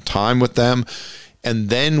we spend time with them. And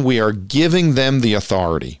then we are giving them the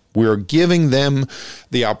authority. We are giving them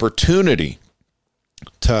the opportunity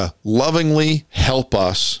to lovingly help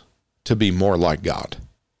us to be more like God.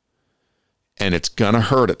 And it's going to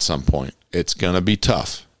hurt at some point. It's going to be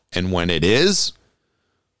tough. And when it is,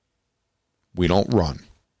 we don't run.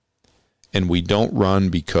 And we don't run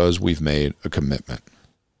because we've made a commitment.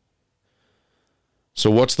 So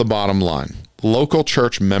what's the bottom line? Local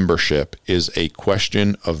church membership is a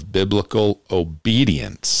question of biblical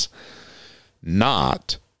obedience,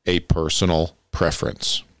 not a personal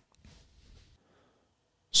preference.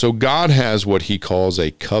 So God has what he calls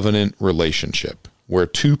a covenant relationship, where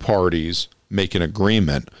two parties make an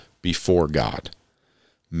agreement before God.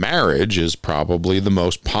 Marriage is probably the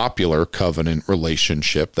most popular covenant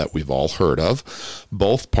relationship that we've all heard of.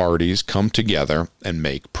 Both parties come together and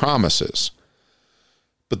make promises.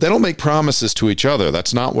 But they don't make promises to each other.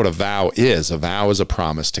 That's not what a vow is. A vow is a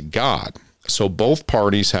promise to God. So both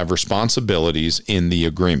parties have responsibilities in the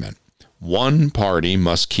agreement. One party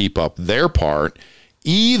must keep up their part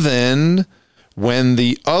even when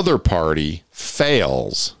the other party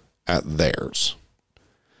fails at theirs.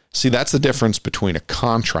 See, that's the difference between a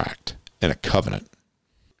contract and a covenant.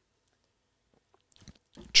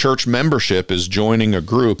 Church membership is joining a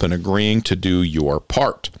group and agreeing to do your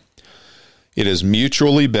part. It is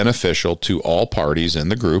mutually beneficial to all parties in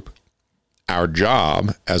the group. Our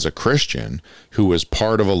job as a Christian who is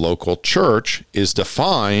part of a local church is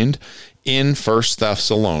defined in 1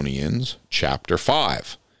 Thessalonians chapter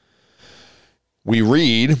 5. We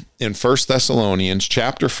read in 1 Thessalonians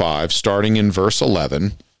chapter 5, starting in verse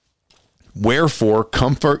 11, "Wherefore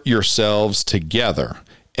comfort yourselves together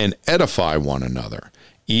and edify one another,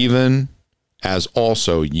 even as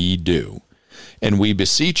also ye do. And we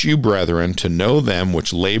beseech you, brethren, to know them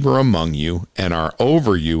which labor among you and are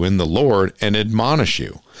over you in the Lord, and admonish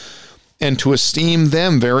you, and to esteem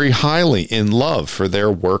them very highly in love for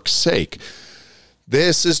their work's sake."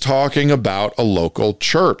 This is talking about a local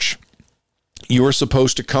church. You are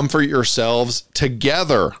supposed to comfort yourselves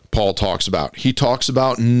together, Paul talks about. He talks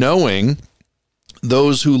about knowing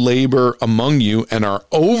those who labor among you and are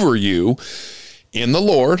over you in the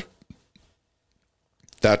Lord.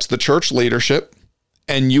 That's the church leadership.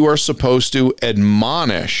 And you are supposed to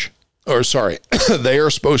admonish, they are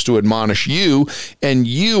supposed to admonish you, and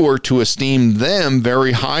you are to esteem them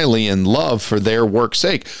very highly in love for their work's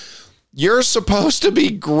sake. You're supposed to be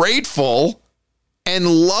grateful and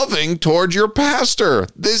loving toward your pastor.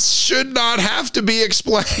 This should not have to be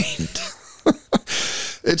explained.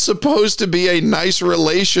 It's supposed to be a nice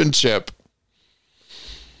relationship.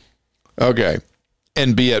 Okay.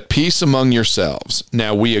 "And be at peace among yourselves.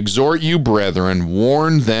 Now we exhort you, brethren,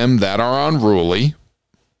 warn them that are unruly."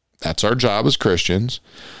 That's our job as Christians.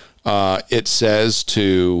 It says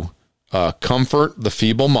to comfort the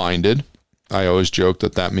feeble-minded. I always joke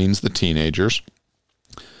that means the teenagers.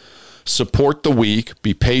 "Support the weak,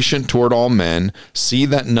 be patient toward all men, see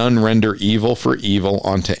that none render evil for evil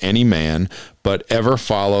unto any man, but ever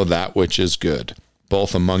follow that which is good,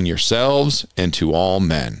 both among yourselves and to all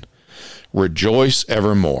men. Rejoice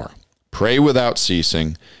evermore, pray without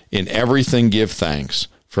ceasing, in everything give thanks,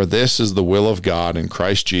 for this is the will of God in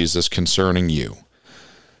Christ Jesus concerning you.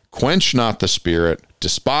 Quench not the spirit,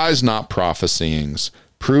 despise not prophesyings,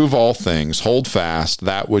 prove all things, hold fast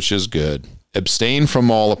that which is good, abstain from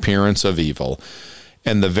all appearance of evil,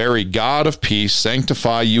 and the very God of peace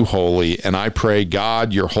sanctify you wholly, and I pray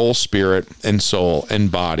God your whole spirit and soul and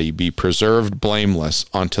body be preserved blameless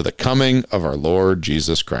unto the coming of our Lord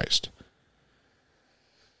Jesus Christ."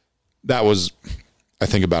 That was, I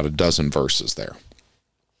think, about a dozen verses there.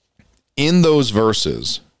 In those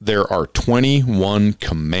verses, there are 21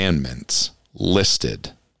 commandments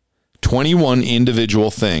listed, 21 individual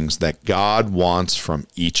things that God wants from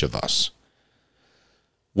each of us.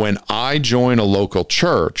 When I join a local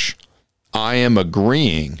church, I am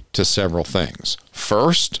agreeing to several things.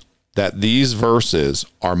 First, that these verses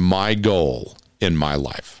are my goal in my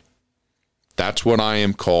life. That's what I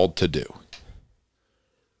am called to do.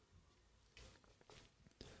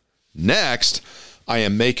 Next, I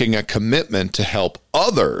am making a commitment to help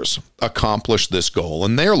others accomplish this goal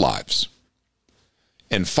in their lives.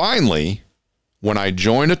 And finally, when I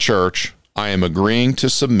join a church, I am agreeing to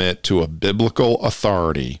submit to a biblical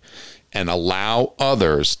authority and allow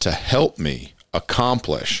others to help me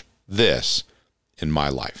accomplish this in my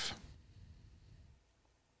life.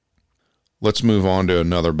 Let's move on to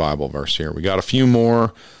another Bible verse here. We got a few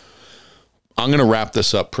more. I'm going to wrap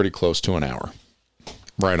this up pretty close to an hour.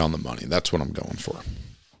 Right on the money. That's what I'm going for.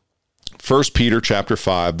 1 Peter chapter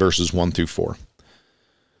 5, verses 1 through 4.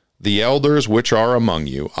 "The elders which are among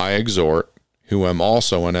you I exhort, who am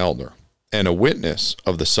also an elder, and a witness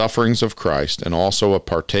of the sufferings of Christ, and also a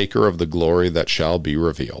partaker of the glory that shall be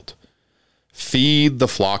revealed. Feed the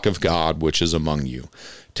flock of God which is among you,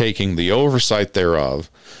 taking the oversight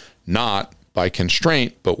thereof, not by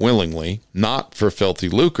constraint, but willingly, not for filthy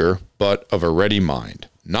lucre, but of a ready mind,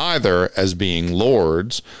 neither as being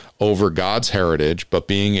lords over God's heritage, but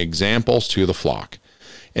being examples to the flock.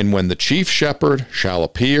 And when the chief shepherd shall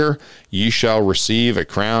appear, ye shall receive a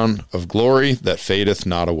crown of glory that fadeth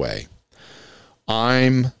not away.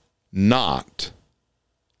 I'm not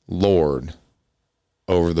Lord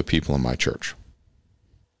over the people in my church.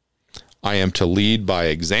 I am to lead by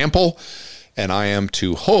example, and I am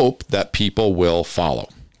to hope that people will follow.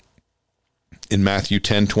 In Matthew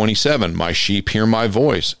 10:27, my sheep hear my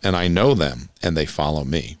voice, and I know them, and they follow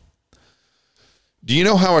me. Do you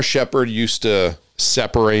know how a shepherd used to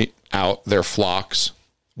separate out their flocks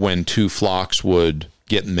when two flocks would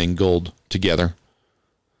get mingled together?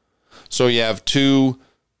 So you have two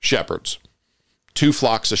shepherds, two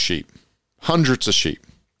flocks of sheep, hundreds of sheep.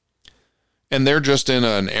 And they're just in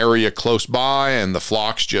an area close by, and the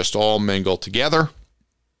flocks just all mingle together.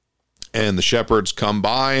 And the shepherds come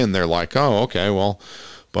by, and they're like, oh, okay, well,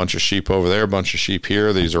 bunch of sheep over there, a bunch of sheep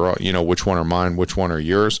here. These are all, which one are mine, which one are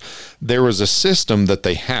yours? There was a system that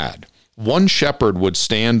they had. One shepherd would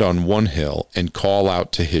stand on one hill and call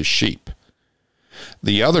out to his sheep.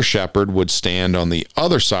 The other shepherd would stand on the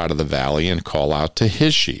other side of the valley and call out to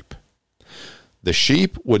his sheep. The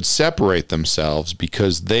sheep would separate themselves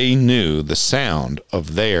because they knew the sound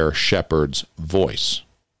of their shepherd's voice.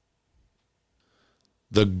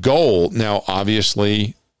 The goal, now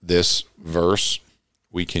obviously this verse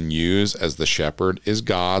we can use as the shepherd is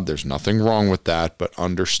God. There's nothing wrong with that, but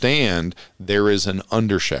understand there is an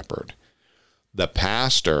under shepherd. The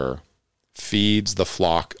pastor feeds the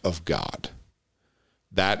flock of God.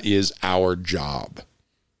 That is our job.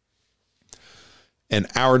 And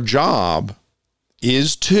our job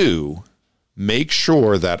is to make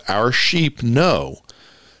sure that our sheep know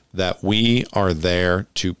that we are there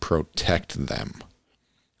to protect them.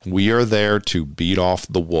 We are there to beat off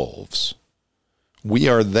the wolves. We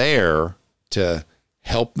are there to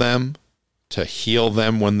help them, to heal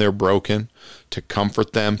them when they're broken, to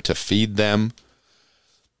comfort them, to feed them.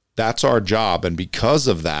 That's our job. And because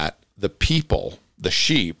of that, the people, the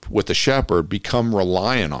sheep with the shepherd, become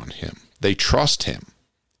reliant on him. They trust him.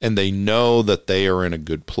 And they know that they are in a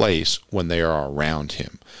good place when they are around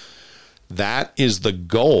him. That is the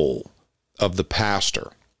goal of the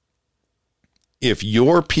pastor. If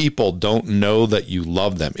your people don't know that you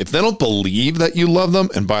love them, if they don't believe that you love them,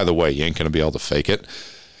 and by the way, you ain't going to be able to fake it.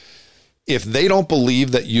 If they don't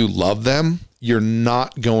believe that you love them, you're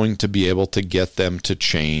not going to be able to get them to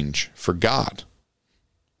change for God.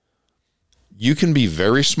 You can be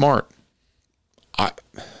very smart.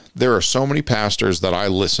 There are so many pastors that I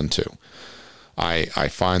listen to. I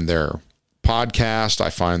find their podcast, I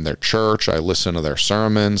find their church, I listen to their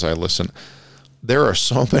sermons, There are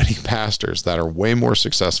so many pastors that are way more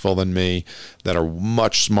successful than me, that are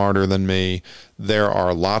much smarter than me. There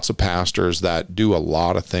are lots of pastors that do a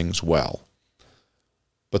lot of things well.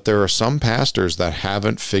 But there are some pastors that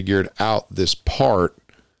haven't figured out this part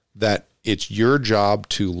that it's your job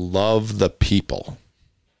to love the people.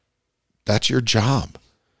 That's your job.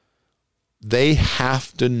 They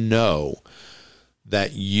have to know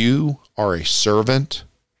that you are a servant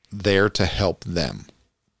there to help them.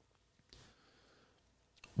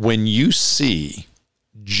 When you see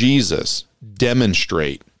Jesus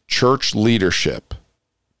demonstrate church leadership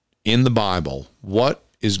in the Bible, what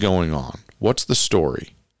is going on? What's the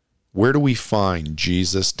story? Where do we find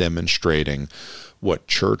Jesus demonstrating what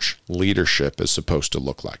church leadership is supposed to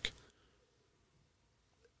look like?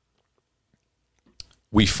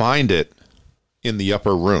 We find it in the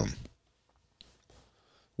upper room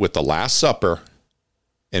with the Last Supper.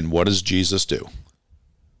 And what does Jesus do?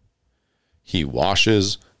 He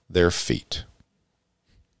washes their feet.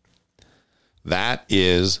 That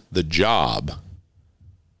is the job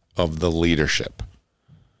of the leadership.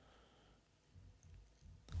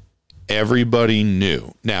 Everybody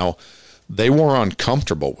knew. Now, they were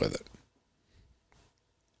uncomfortable with it.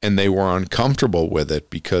 And they were uncomfortable with it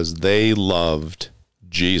because they loved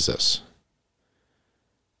Jesus.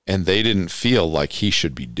 And they didn't feel like he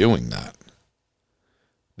should be doing that.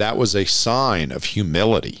 That was a sign of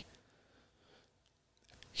humility.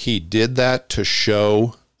 He did that to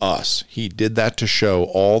show us. He did that to show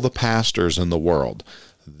all the pastors in the world.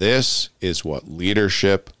 This is what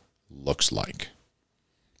leadership looks like.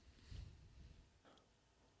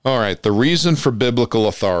 All right, the reason for biblical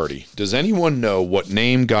authority. Does anyone know what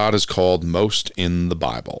name God is called most in the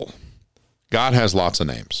Bible? God has lots of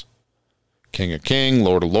names. King of Kings,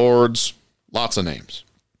 Lord of Lords, lots of names.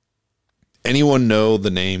 Anyone know the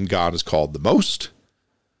name God is called the most?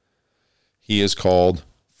 He is called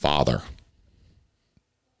Father.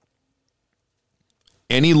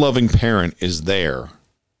 Any loving parent is there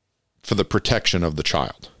for the protection of the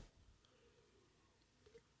child.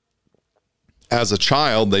 As a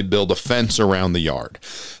child, they build a fence around the yard.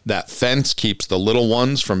 That fence keeps the little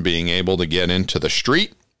ones from being able to get into the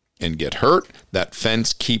street and get hurt. That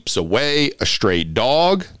fence keeps away a stray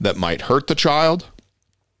dog that might hurt the child.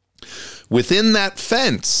 Within that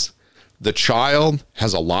fence, the child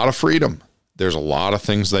has a lot of freedom. There's a lot of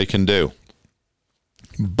things they can do.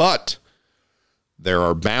 But there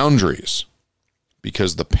are boundaries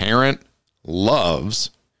because the parent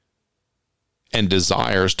loves and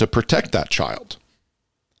desires to protect that child.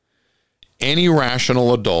 Any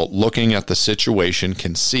rational adult looking at the situation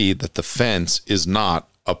can see that the fence is not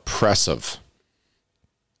oppressive.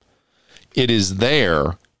 It is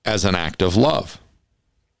there as an act of love.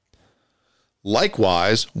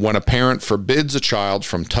 Likewise, when a parent forbids a child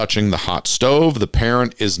from touching the hot stove, the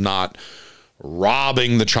parent is not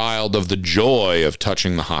robbing the child of the joy of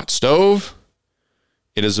touching the hot stove.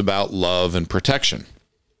 It is about love and protection.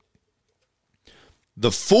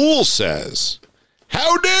 The fool says,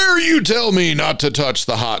 "How dare you tell me not to touch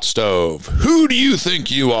the hot stove? Who do you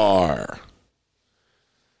think you are?"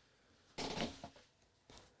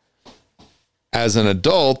 As an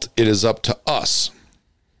adult, it is up to us.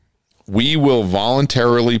 We will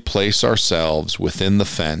voluntarily place ourselves within the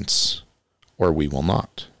fence, or we will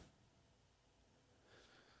not.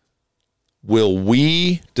 Will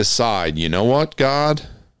we decide, you know what, God?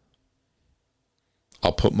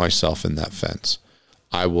 I'll put myself in that fence.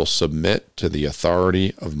 I will submit to the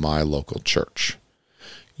authority of my local church.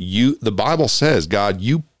 The Bible says, God,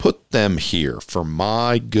 you put them here for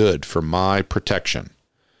my good, for my protection.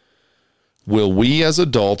 Will we as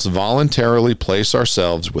adults voluntarily place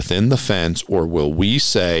ourselves within the fence, or will we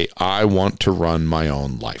say, I want to run my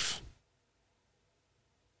own life?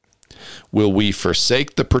 Will we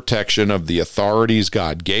forsake the protection of the authorities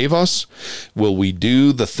God gave us? Will we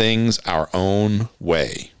do the things our own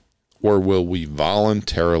way? Or will we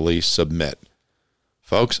voluntarily submit?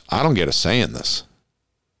 Folks, I don't get a say in this.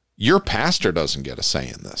 Your pastor doesn't get a say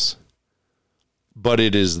in this. But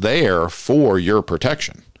it is there for your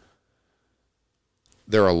protection.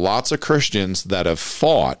 There are lots of Christians that have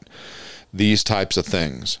fought these types of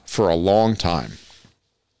things for a long time.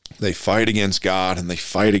 They fight against God and they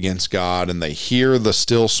fight against God, and they hear the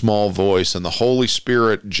still small voice, and the Holy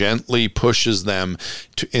Spirit gently pushes them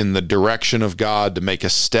in the direction of God to make a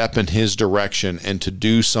step in his direction and to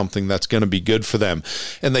do something that's going to be good for them.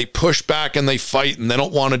 And they push back and they fight and they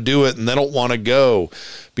don't want to do it and they don't want to go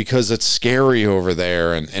because it's scary over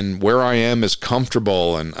there, and where I am is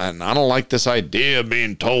comfortable, and I don't like this idea of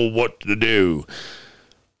being told what to do.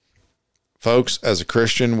 Folks, as a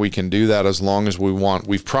Christian, we can do that as long as we want.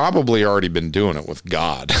 We've probably already been doing it with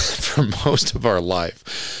God for most of our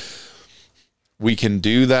life. We can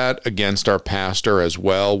do that against our pastor as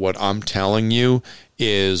well. What I'm telling you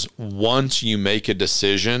is, once you make a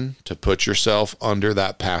decision to put yourself under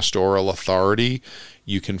that pastoral authority,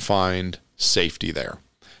 you can find safety there.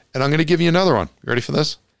 And I'm going to give you another one. You ready for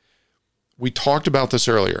this? We talked about this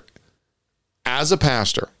earlier. As a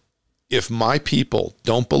pastor, if my people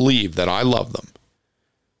don't believe that I love them,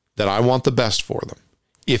 that I want the best for them,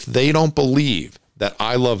 if they don't believe that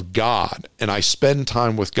I love God and I spend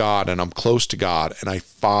time with God and I'm close to God and I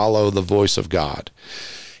follow the voice of God,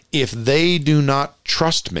 if they do not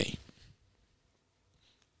trust me,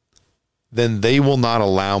 then they will not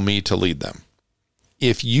allow me to lead them.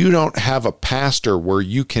 If you don't have a pastor where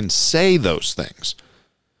you can say those things,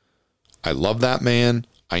 I love that man,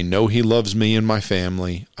 I know he loves me and my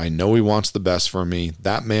family. I know he wants the best for me.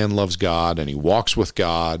 That man loves God and he walks with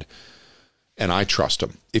God, and I trust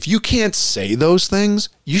him. If you can't say those things,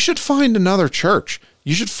 you should find another church.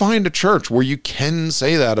 You should find a church where you can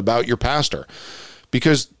say that about your pastor,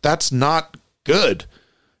 because that's not good.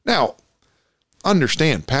 Now,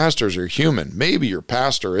 understand, pastors are human. Maybe your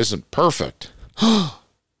pastor isn't perfect.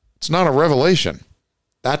 It's not a revelation.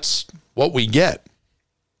 That's what we get.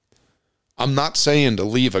 I'm not saying to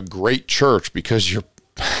leave a great church because your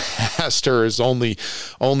pastor is only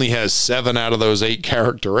has 7 out of those 8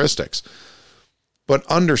 characteristics. But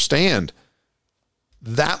understand,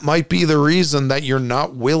 that might be the reason that you're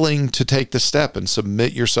not willing to take the step and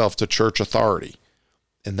submit yourself to church authority.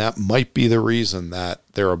 And that might be the reason that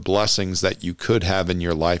there are blessings that you could have in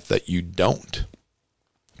your life that you don't.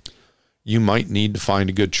 You might need to find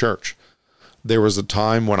a good church. There was a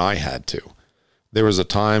time when I had to. There was a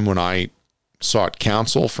time when I sought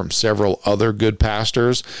counsel from several other good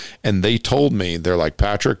pastors, and they told me, they're like,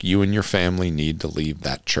 Patrick, you and your family need to leave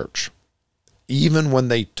that church. Even when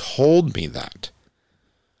they told me that,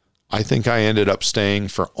 I think I ended up staying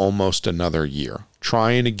for almost another year,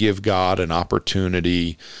 trying to give God an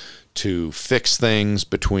opportunity to fix things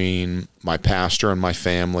between my pastor and my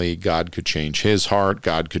family. God could change his heart.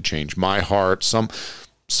 God could change my heart.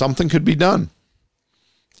 Something could be done.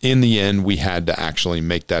 In the end, we had to actually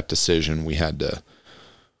make that decision. We had to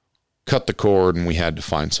cut the cord and we had to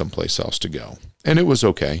find someplace else to go. And it was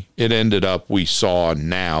okay. It ended up, we saw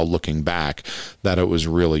now, looking back, that it was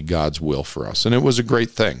really God's will for us. And it was a great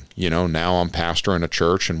thing. Now I'm pastoring a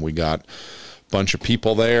church, and we got a bunch of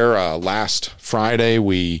people there. Last Friday,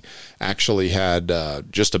 we actually had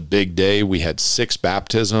just a big day. We had 6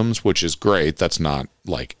 baptisms, which is great. That's not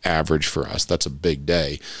like average for us. That's a big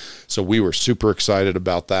day. So we were super excited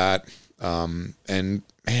about that. And man,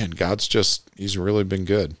 He's really been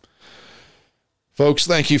good. Folks,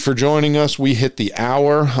 thank you for joining us. We hit the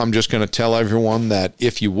hour. I'm just going to tell everyone that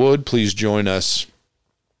if you would, please join us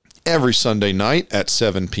every Sunday night at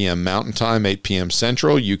 7 p.m. Mountain Time, 8 p.m.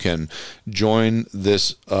 Central. You can join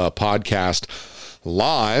this podcast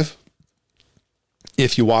live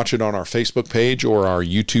if you watch it on our Facebook page or our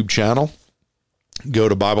YouTube channel. Go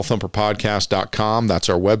to BibleThumperPodcast.com. That's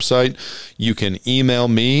our website. You can email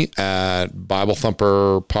me at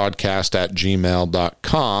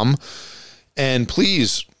BibleThumperPodcast@gmail.com. And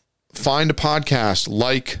please find a podcast,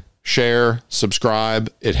 like, share,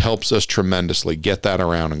 subscribe. It helps us tremendously. Get that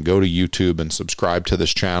around and go to YouTube and subscribe to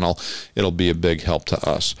this channel. It'll be a big help to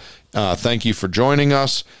us. Thank you for joining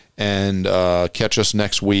us, and catch us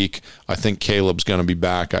next week. I think Caleb's going to be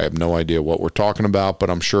back. I have no idea what we're talking about, but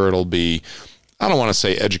I'm sure it'll be, I don't want to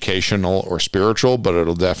say educational or spiritual, but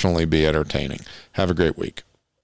it'll definitely be entertaining. Have a great week.